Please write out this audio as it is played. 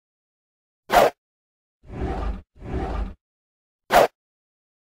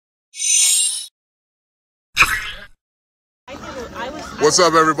What's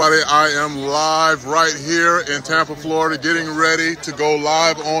up, everybody? I am live right here in Tampa, Florida, getting ready to go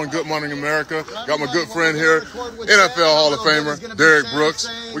live on Good Morning America. Got my good friend here, NFL Hall of Famer, Derek Brooks.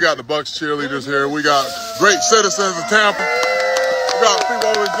 We got the Bucks cheerleaders here. We got great citizens of Tampa. We got people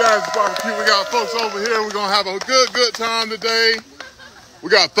over at Jazz BBQ. We got folks over here. We're going to have a good time today. We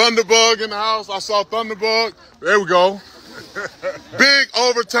got Thunderbug in the house. I saw Thunderbug. There we go. Big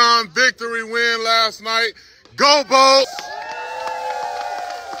overtime victory win last night. Go Bolts!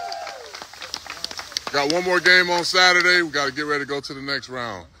 Got one more game on Saturday. We got to get ready to go to the next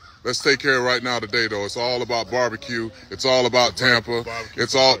round. Let's take care of right now today, though. It's all about barbecue. It's all about Tampa.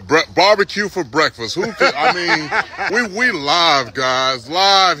 It's all barbecue for breakfast. Who could, I mean, we live, guys.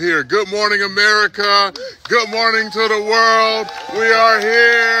 Live here. Good morning, America. Good morning to the world. We are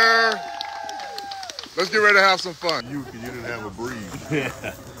here. Let's get ready to have some fun. You didn't have a breeze. Yeah.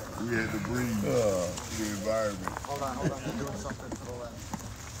 We had to breathe the environment. Hold on. I'm doing something for the left.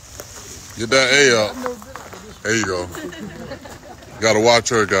 Get that A up. There you go. Got to watch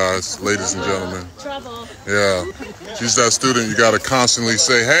her, guys, ladies and gentlemen. Trouble. Yeah. She's that student you got to constantly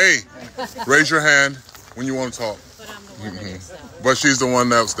say, hey, raise your hand when you want to talk. But I'm the one that excels. But she's the one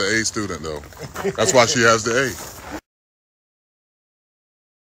that's the A student, though. That's why she has the A.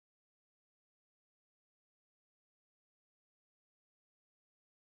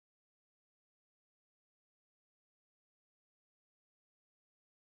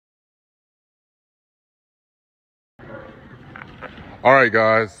 All right,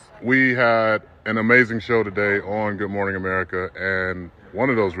 guys, we had an amazing show today on Good Morning America, and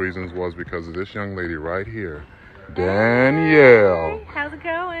one of those reasons was because of this young lady right here, Danielle. Hey, how's it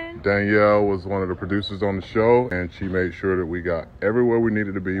going? Danielle was one of the producers on the show, and she made sure that we got everywhere we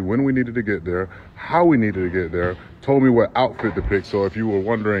needed to be, when we needed to get there, how we needed to get there, told me what outfit to pick. So if you were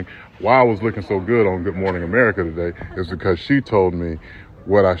wondering why I was looking so good on Good Morning America today, it's because she told me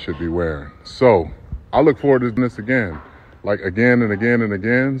what I should be wearing. So I look forward to doing this again. Like again and again and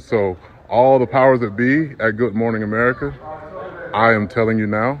again. So all the powers that be at Good Morning America, I am telling you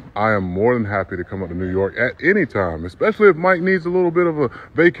now, I am more than happy to come up to New York at any time, especially if Mike needs a little bit of a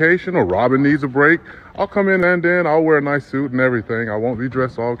vacation or Robin needs a break. I'll come in and then I'll wear a nice suit and everything. I won't be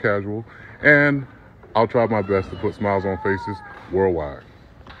dressed all casual, and I'll try my best to put smiles on faces worldwide.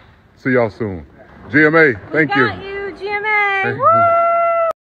 See y'all soon. GMA, thank you. Got you, GMA. Woo!